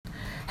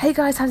Hey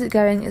guys, how's it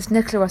going? It's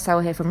Nicola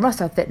Rossell here from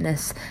Rossell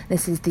Fitness.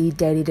 This is the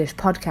Daily Dish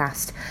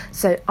podcast.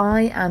 So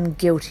I am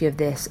guilty of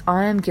this.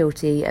 I am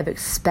guilty of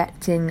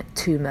expecting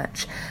too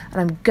much. And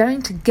I'm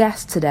going to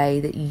guess today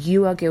that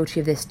you are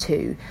guilty of this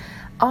too.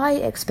 I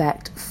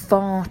expect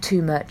far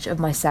too much of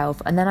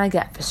myself, and then I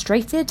get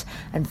frustrated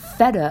and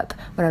fed up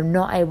when I'm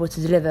not able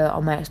to deliver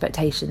on my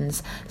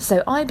expectations.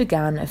 So I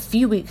began a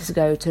few weeks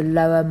ago to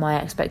lower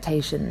my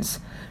expectations.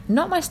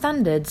 Not my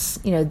standards,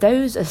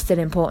 those are still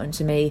important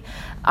to me.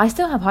 I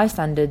still have high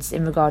standards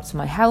in regards to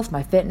my health,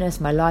 my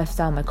fitness, my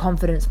lifestyle, my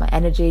confidence, my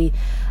energy,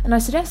 and I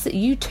suggest that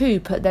you too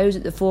put those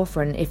at the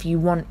forefront if you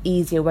want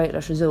easier weight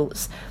loss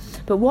results.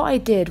 But what I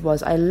did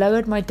was I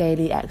lowered my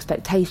daily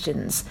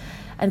expectations.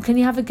 And can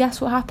you have a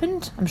guess what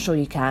happened? I'm sure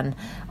you can.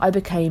 I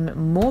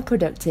became more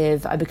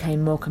productive, I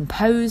became more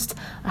composed,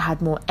 I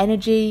had more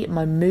energy,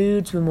 my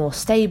moods were more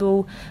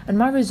stable, and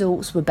my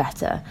results were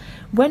better.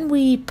 When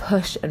we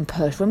push and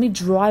push, when we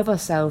drive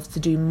ourselves to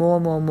do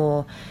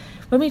more,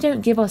 when we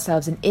don't give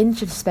ourselves an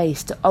inch of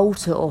space to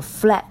alter or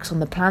flex on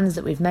the plans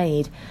that we've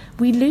made,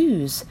 we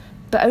lose,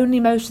 but only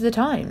most of the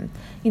time.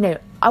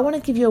 I want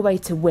to give you a way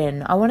to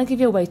win. I want to give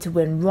you a way to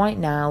win right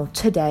now,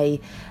 today,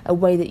 a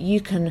way that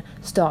you can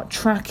start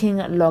tracking,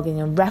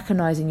 logging and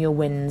recognizing your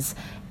wins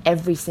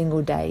every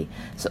single day.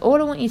 So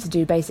all I want you to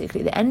do basically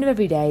at the end of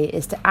every day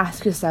is to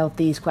ask yourself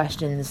these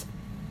questions.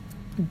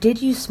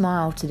 Did you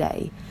smile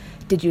today?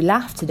 Did you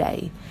laugh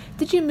today?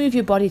 Did you move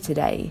your body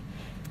today?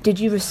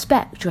 Did you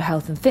respect your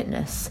health and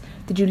fitness?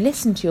 Did you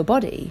listen to your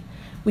body?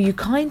 Were you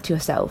kind to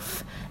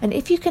yourself? And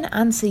if you can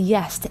answer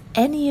yes to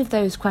any of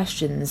those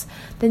questions,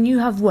 then you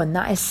have won.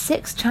 That is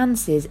 6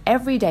 chances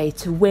every day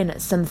to win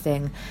at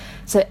something.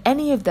 So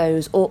any of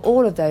those or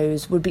all of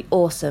those would be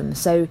awesome.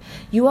 So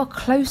you are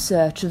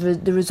closer to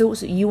the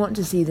results that you want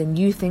to see than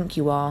you think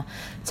you are.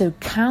 So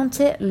count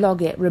it,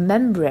 log it,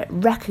 remember it,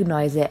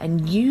 recognize it,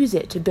 and use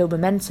it to build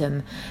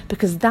momentum,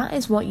 because that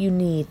is what you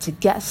need to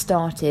get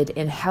started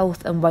in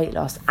health and weight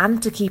loss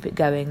and to keep it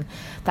going.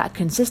 That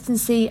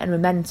consistency and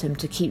momentum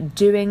to keep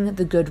doing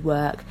the good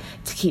work,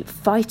 to keep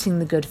fighting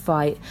the good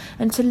fight,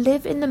 and to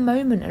live in the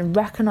moment and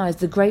recognize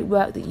the great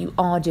work that you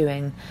are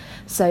doing.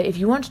 So if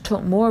you want to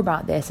talk more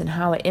about this and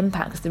how it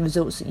impacts the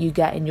results that you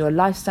get in your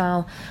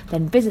lifestyle,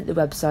 then visit the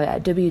website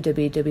at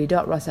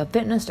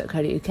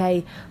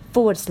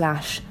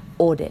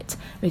www.rossellfitness.co.uk/audit.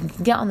 We can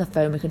get on the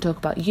phone, we can talk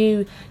about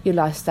you, your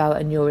lifestyle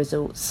and your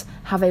results.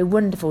 Have a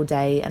wonderful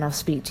day, and I'll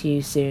speak to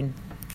you soon.